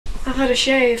I've had a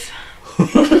shave.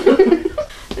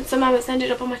 And somehow it's ended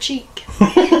up on my cheek.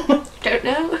 Don't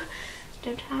know.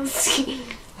 Don't ask. Do you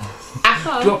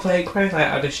want to play Craig like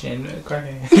auditioning?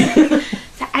 Craig. The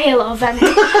I love them.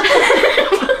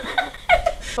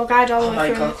 Oh God, all Oh the my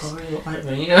way god, through. Corey, you look like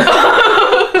me.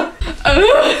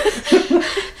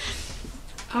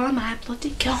 Oh my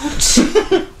bloody god.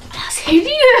 That's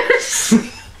hideous.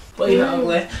 But you're not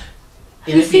ugly.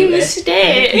 In a beauty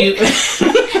state.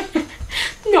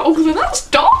 Not ugly, that's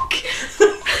dark.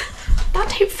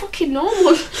 That ain't fucking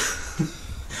normal.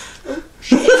 Oh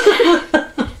shit.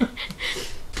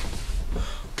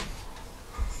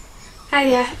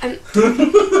 Hiya,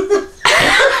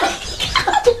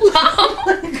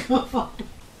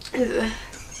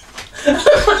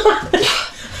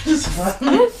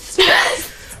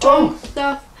 Oh,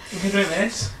 stuff. we can drink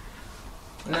this.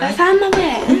 No. I found my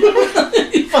way.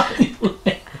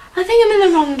 I think I'm in the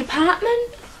wrong department.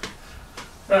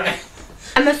 Right.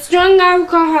 I'm a strong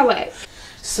alcoholic.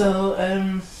 So,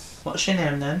 what's your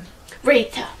name then?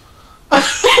 Rita.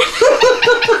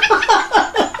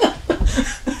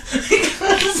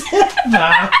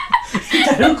 Nah,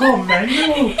 don't go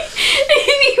mental. Anymore.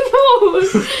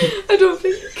 I don't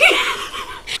think.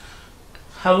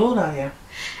 How old are you?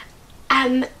 I'll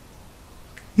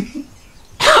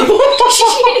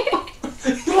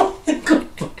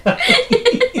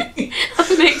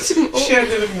make some more. Share it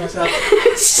with myself.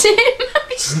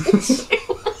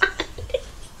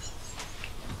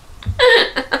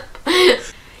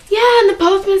 Yeah, and the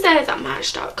postman says at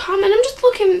Match.com, and I'm just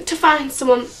looking to find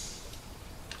someone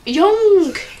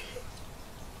young.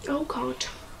 Oh God.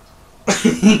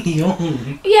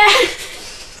 Young. Yeah.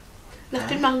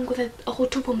 Nothing wrong with an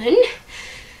older woman.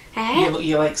 Eh?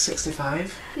 You're like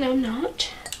 65. No, I'm not.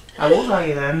 How old are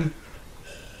you then?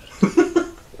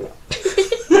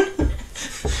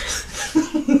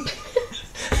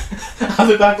 Have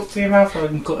it back up to your mouth so I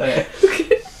can cut it.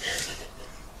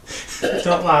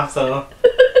 Don't laugh though.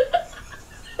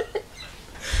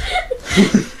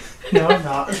 No, I'm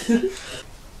not.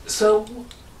 So,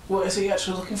 what is it you're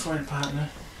actually looking for in a partner?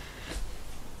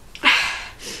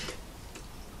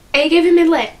 Are you giving me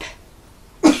lip?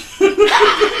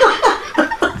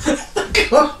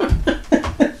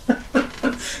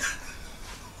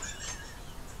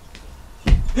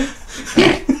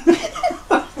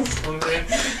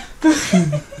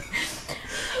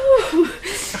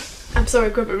 I'm sorry,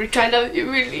 Grandma, we tried out.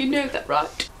 You really know that,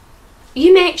 right?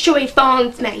 You make sure he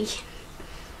phones me.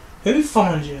 Who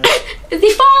phoned you? Is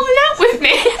he falling out with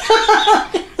me?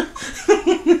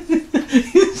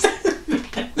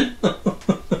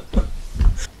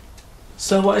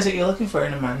 So what is it you're looking for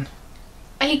in a man?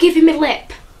 Are you giving me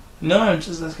lip? No, I'm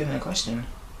just asking a question.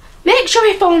 Make sure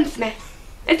he phones me.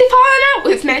 Is he falling out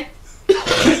with me?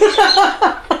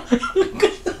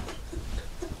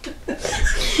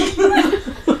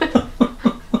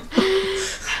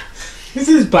 This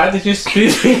is bad, they're just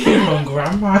spoofing on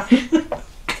Grandma.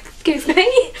 Excuse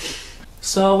me?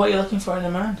 So what are you looking for in a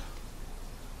man?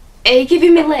 Are you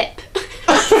giving me lip?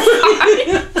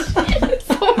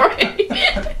 Sorry.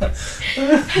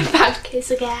 Bad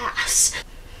case of gas.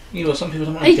 You know, some people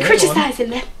don't want Are to you get criticising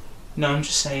me? No, I'm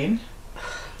just saying.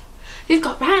 You've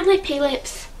got right lippy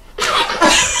lips.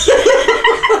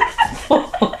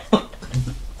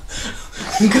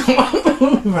 Come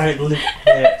on, right lips.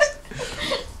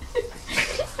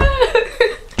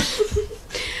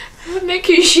 I'm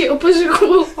making you shit up as you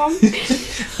go along.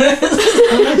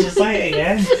 Just say it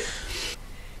again.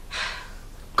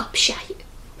 Gobshite.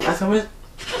 I thought it.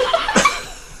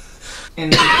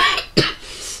 In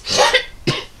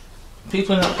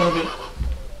people are not going to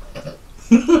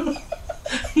be.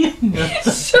 No.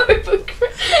 Sorry, but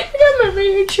I got my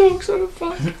radio chokes on the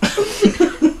phone.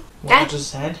 What I just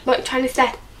said. What are you trying to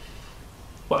say?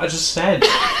 What I just said.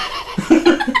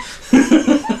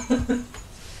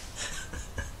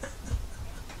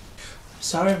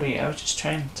 Sorry, Rita, I was just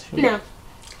trying to. No.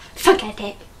 Forget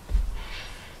it.